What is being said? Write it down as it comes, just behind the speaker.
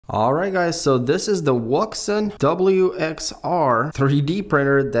Alright guys, so this is the Wuxn WXR 3D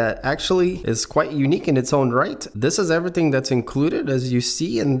printer that actually is quite unique in its own right. This is everything that's included as you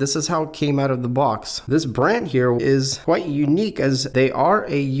see, and this is how it came out of the box. This brand here is quite unique as they are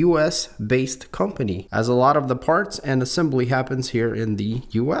a US based company, as a lot of the parts and assembly happens here in the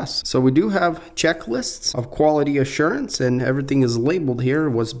US. So we do have checklists of quality assurance, and everything is labeled here,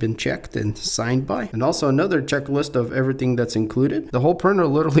 what's been checked and signed by, and also another checklist of everything that's included. The whole printer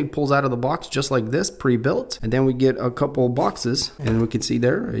literally pulls out of the box just like this, pre-built, and then we get a couple boxes, and we can see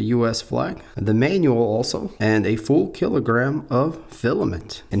there a US flag, the manual also, and a full kilogram of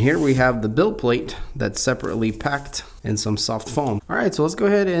filament. And here we have the build plate that's separately packed in some soft foam. All right, so let's go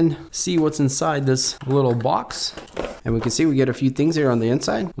ahead and see what's inside this little box. And we can see we get a few things here on the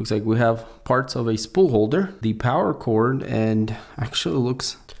inside. Looks like we have parts of a spool holder, the power cord, and actually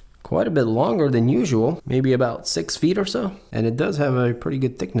looks quite a bit longer than usual, maybe about 6 feet or so. And it does have a pretty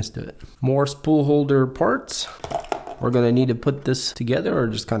good thickness to it. More spool holder parts. We're gonna need to put this together, or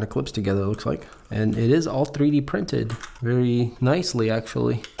just kind of clips together, it looks like. And it is all 3D printed very nicely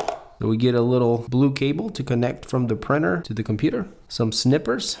actually. So we get a little blue cable to connect from the printer to the computer. Some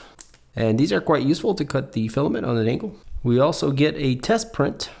snippers. And these are quite useful to cut the filament on an angle. We also get a test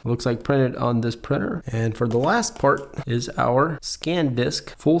print, looks like printed on this printer. And for the last part is our scan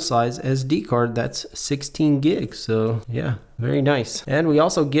disk full-size SD card that's 16 gigs. So yeah, very nice. And we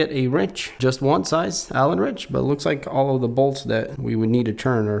also get a wrench, just one size, Allen wrench, but it looks like all of the bolts that we would need to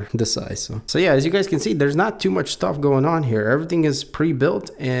turn are this size. So yeah, as you guys can see, there's not too much stuff going on here. Everything is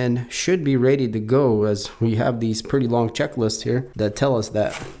pre-built and should be ready to go, as we have these pretty long checklists here that tell us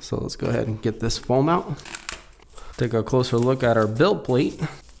that. So let's go ahead and get this foam out. Take a closer look at our build plate,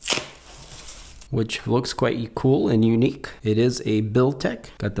 which looks quite cool and unique. It is a Buildtech,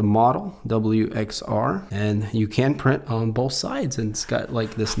 got the model WXR, and you can print on both sides, and it's got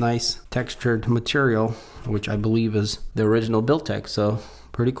like this nice textured material, which I believe is the original Buildtech, so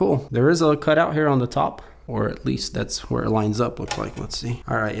pretty cool. There is a cutout here on the top, or at least that's where it lines up, looks like. Let's see.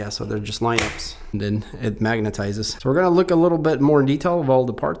 All right, yeah, so they're just lineups, and then it magnetizes. So we're gonna look a little bit more in detail of all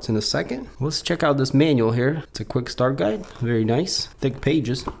the parts in a second. Let's check out this manual here. It's a quick start guide, very nice, thick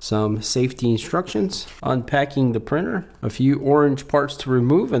pages, some safety instructions, unpacking the printer, a few orange parts to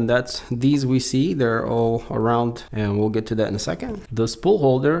remove, and that's these we see, they're all around, and we'll get to that in a second. The spool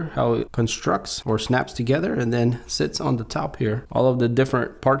holder, how it constructs or snaps together and then sits on the top here. All of the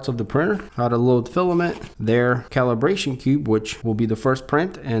different parts of the printer, how to load filament, their calibration cube, which will be the first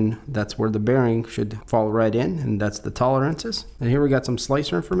print, and that's where the bearing should fall right in, and that's the tolerances. And here we got some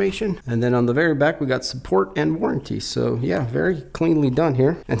slicer information, and then on the very back we got support and warranty. So yeah, very cleanly done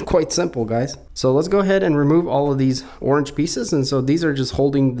here, and quite simple, guys. So let's go ahead and remove all of these orange pieces, and so these are just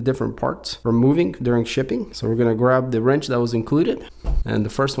holding the different parts from moving during shipping. So we're going to grab the wrench that was included, and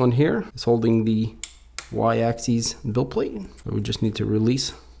the first one here is holding the Y-axis build plate. So we just need to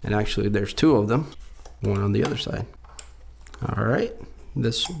release, and actually there's two of them, one on the other side. All right,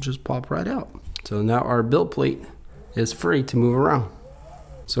 this should just pop right out. So now our build plate is free to move around.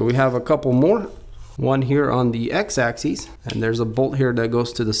 So we have a couple more, one here on the X-axis, and there's a bolt here that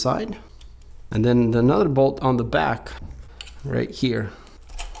goes to the side, and then another bolt on the back right here.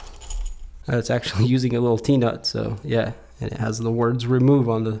 It's actually using a little T-nut, so yeah, and it has the words remove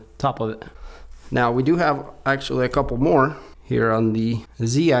on the top of it. Now we do have actually a couple more here on the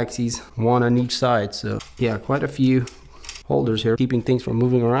Z-axis, one on each side. So yeah, quite a few holders here keeping things from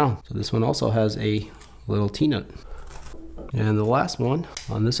moving around. So this one also has a little T-nut, and the last one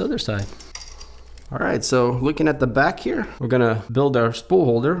on this other side. All right, so looking at the back here, we're gonna build our spool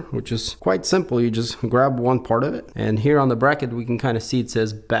holder, which is quite simple. You just grab one part of it, and here on the bracket we can kind of see it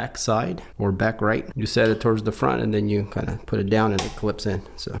says back side or back right. You set it towards the front, and then you kind of put it down and it clips in.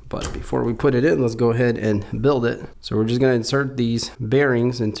 So, but before we put it in, let's go ahead and build it. So we're just gonna insert these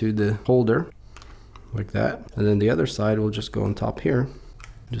bearings into the holder like that, and then the other side will just go on top here,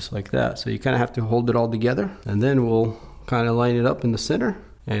 just like that. So you kind of have to hold it all together, and then we'll kind of line it up in the center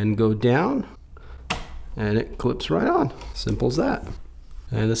and go down, and it clips right on. Simple as that.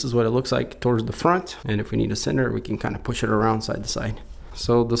 And this is what it looks like towards the front, and if we need to center it, we can kind of push it around side to side.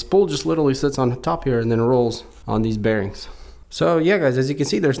 So the spool just literally sits on the top here and then rolls on these bearings. So yeah guys, as you can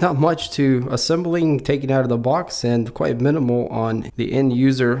see, there's not much to assembling, taking out of the box, and quite minimal on the end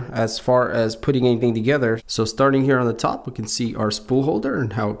user as far as putting anything together. So starting here on the top, we can see our spool holder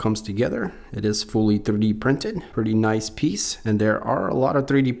and how it comes together. It is fully 3D printed, pretty nice piece, and there are a lot of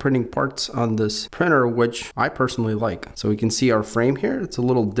 3D printing parts on this printer, which I personally like. So we can see our frame here. It's a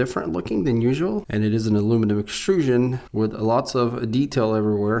little different looking than usual, and it is an aluminum extrusion with lots of detail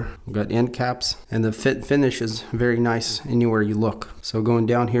everywhere. We've got end caps, and the fit finish is very nice anywhere everywhere you look. So going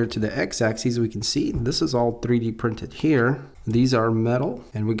down here to the x-axis, we can see this is all 3D printed here. These are metal,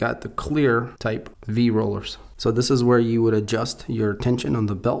 and we got the clear type V rollers. So this is where you would adjust your tension on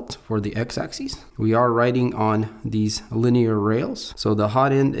the belt for the x-axis. We are riding on these linear rails. So the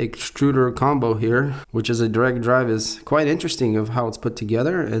hot end extruder combo here, which is a direct drive, is quite interesting of how it's put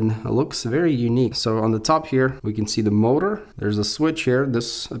together, and it looks very unique. So on the top here, we can see the motor. There's a switch here.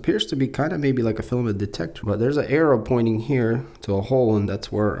 This appears to be kind of maybe like a filament detector, but there's an arrow pointing here to a hole, and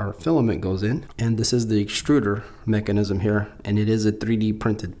that's where our filament goes in. And this is the extruder mechanism here, and it is a 3D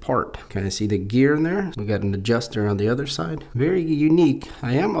printed part. Kind of see the gear in there. We got an adjuster on the other side. Very unique.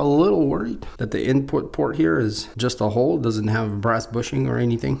 I am a little worried that the input port here is just a hole. It doesn't have brass bushing or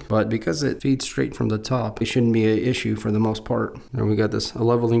anything, but because it feeds straight from the top, it shouldn't be an issue for the most part. And we got this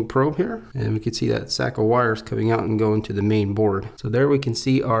leveling probe here, and we can see that sack of wires coming out and going to the main board. So there we can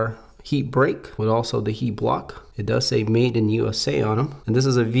see our heat break with also the heat block. It does say made in USA on them. And this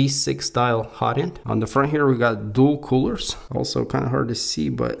is a V6 style hot end. On the front here, we got dual coolers. Also kind of hard to see,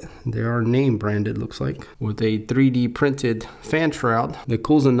 but they are name branded, looks like. With a 3D printed fan shroud that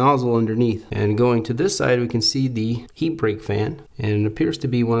cools the nozzle underneath. And going to this side, we can see the heat break fan. And it appears to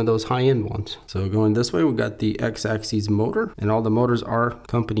be one of those high-end ones. So going this way, we got the x-axis motor. And all the motors are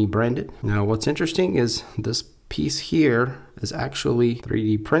company branded. Now what's interesting is this piece here is actually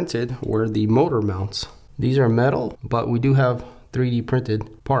 3D printed where the motor mounts. These are metal, but we do have 3D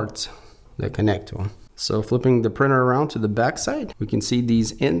printed parts that connect to them. So flipping the printer around to the back side, we can see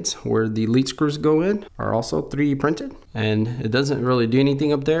these ends where the lead screws go in are also 3D printed. And it doesn't really do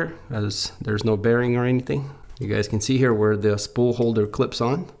anything up there as there's no bearing or anything. You guys can see here where the spool holder clips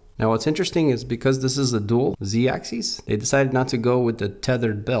on. Now what's interesting is because this is a dual Z-axis, they decided not to go with the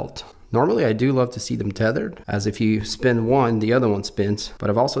tethered belt. Normally I do love to see them tethered, as if you spin one, the other one spins, but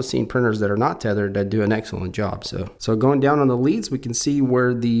I've also seen printers that are not tethered that do an excellent job. So going down on the leads, we can see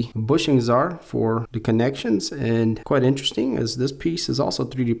where the bushings are for the connections, and quite interesting as this piece is also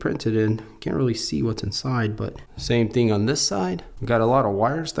 3D printed and can't really see what's inside, but same thing on this side. We've got a lot of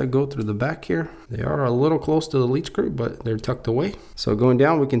wires that go through the back here. They are a little close to the lead screw, but they're tucked away. So going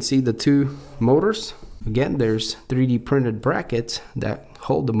down, we can see the two motors. Again, there's 3D printed brackets that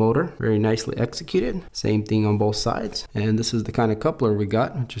hold the motor, very nicely executed. Same thing on both sides. And this is the kind of coupler we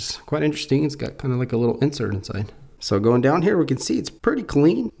got, which is quite interesting. It's got kind of like a little insert inside. So going down here, we can see it's pretty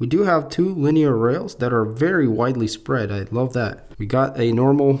clean. We do have two linear rails that are very widely spread. I love that. We got a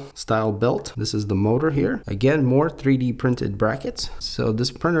normal style belt. This is the motor here. Again, more 3D printed brackets. So this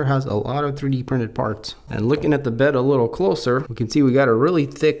printer has a lot of 3D printed parts. And looking at the bed a little closer, we can see we got a really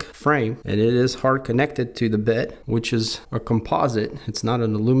thick frame, and it is hard connected to the bed, which is a composite. It's not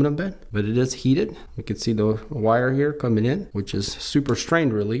an aluminum bed, but it is heated. We can see the wire here coming in, which is super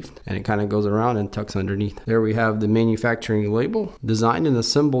strain relieved, and it kind of goes around and tucks underneath. There we have the manufacturing label, designed and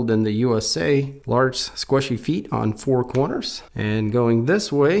assembled in the USA, large squishy feet on 4 corners. And going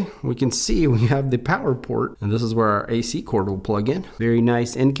this way, we can see we have the power port, and this is where our AC cord will plug in. Very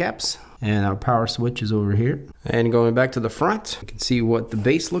nice end caps, and our power switch is over here. And going back to the front, you can see what the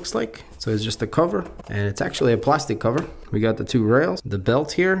base looks like. So it's just a cover, and it's actually a plastic cover. We got the two rails, the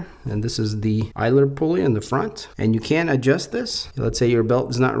belt here, and this is the idler pulley in the front. And you can adjust this. Let's say your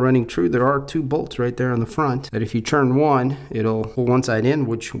belt is not running true. There are 2 bolts right there on the front that if you turn one, it'll pull one side in,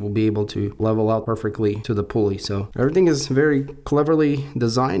 which will be able to level out perfectly to the pulley. So everything is very cleverly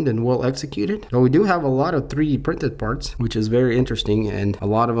designed and well executed. But we do have a lot of 3D printed parts, which is very interesting, and a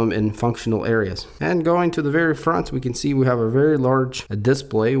lot of them in functional areas. And going to the very front, we can see we have a very large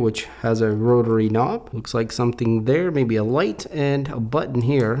display, which has a rotary knob. Looks like something there, maybe a light and a button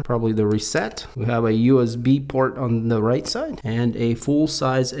here, probably the reset. We have a USB port on the right side and a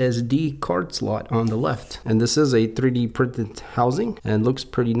full-size SD card slot on the left. And this is a 3D printed housing and looks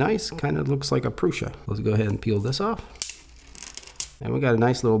pretty nice. Kind of looks like a Prusa. Let's go ahead and peel this off. And we got a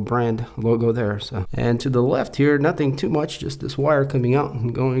nice little brand logo there. So, and to the left here, nothing too much, just this wire coming out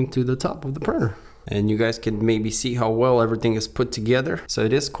and going to the top of the printer. And you guys can maybe see how well everything is put together. So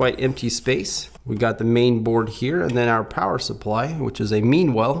it is quite empty space. We got the main board here, and then our power supply, which is a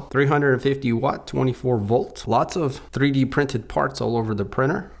Meanwell 350 watt 24 volt. Lots of 3D printed parts all over the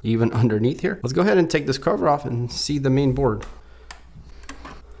printer, even underneath here. Let's go ahead and take this cover off and see the main board.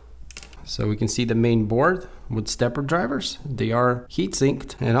 So we can see the main board with stepper drivers. They are heat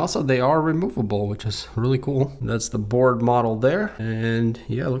sinked, and also they are removable, which is really cool. That's the board model there. And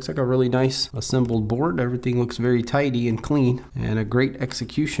yeah, it looks like a really nice assembled board. Everything looks very tidy and clean, and a great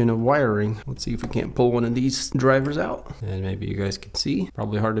execution of wiring. Let's see if we can't pull one of these drivers out. And maybe you guys can see,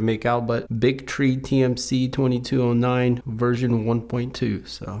 probably hard to make out, but Big Tree TMC 2209 version 1.2.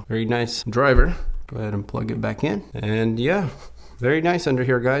 So very nice driver. Go ahead and plug it back in. And yeah, very nice under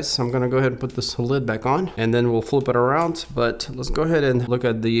here, guys. I'm gonna go ahead and put this lid back on and then we'll flip it around. But let's go ahead and look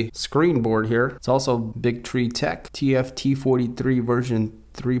at the screen board here. It's also Big Tree Tech TFT43 version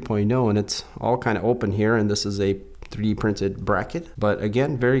 3.0, and it's all kind of open here, and this is a 3D printed bracket, but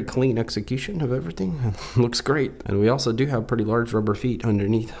again, very clean execution of everything. Looks great. And we also do have pretty large rubber feet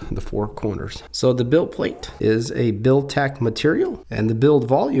underneath the 4 corners. So the build plate is a build tack material, and the build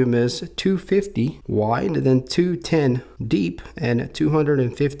volume is 250 wide, then 210 deep, and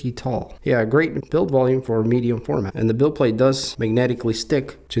 250 tall. Yeah, great build volume for a medium format. And the build plate does magnetically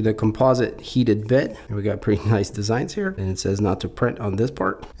stick to the composite heated bed. And we got pretty nice designs here, and it says not to print on this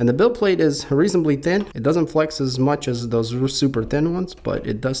part. And the build plate is reasonably thin. It doesn't flex as much as those super thin ones, but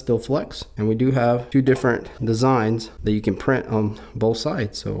it does still flex. And we do have 2 different designs that you can print on both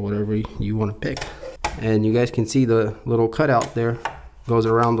sides, so whatever you want to pick. And you guys can see the little cutout there goes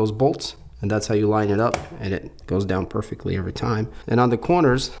around those bolts, and that's how you line it up, and it goes down perfectly every time. And on the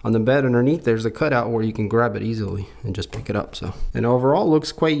corners, on the bed underneath, there's a cutout where you can grab it easily and just pick it up. So, and overall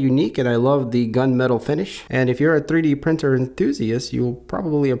looks quite unique, and I love the gunmetal finish. And if you're a 3D printer enthusiast, you'll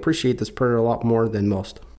probably appreciate this printer a lot more than most.